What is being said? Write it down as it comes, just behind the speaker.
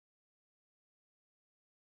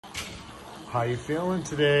How you feeling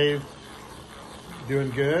today? Doing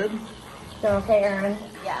good? Doing okay, Erin?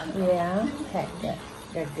 Yeah. Yeah? Okay,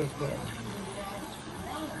 good.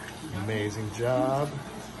 Amazing job.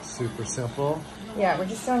 Super simple. Yeah, we're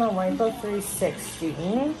just doing a lipo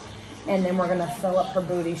 360, and then we're gonna fill up her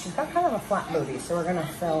booty. She's got kind of a flat booty, so we're gonna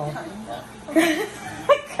fill.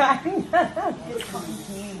 Kinda.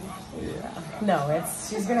 Yeah. No,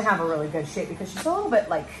 she's gonna have a really good shape because she's a little bit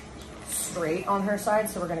like straight on her side,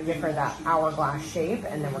 so we're gonna give her that hourglass shape,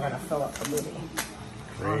 and then we're gonna fill up her booty.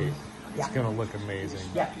 Great. Yeah. It's gonna look amazing.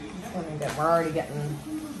 Yep, it's gonna be good. We're already getting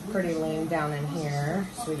pretty lean down in here,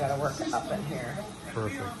 so we gotta work it up in here.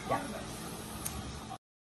 Perfect. Yeah.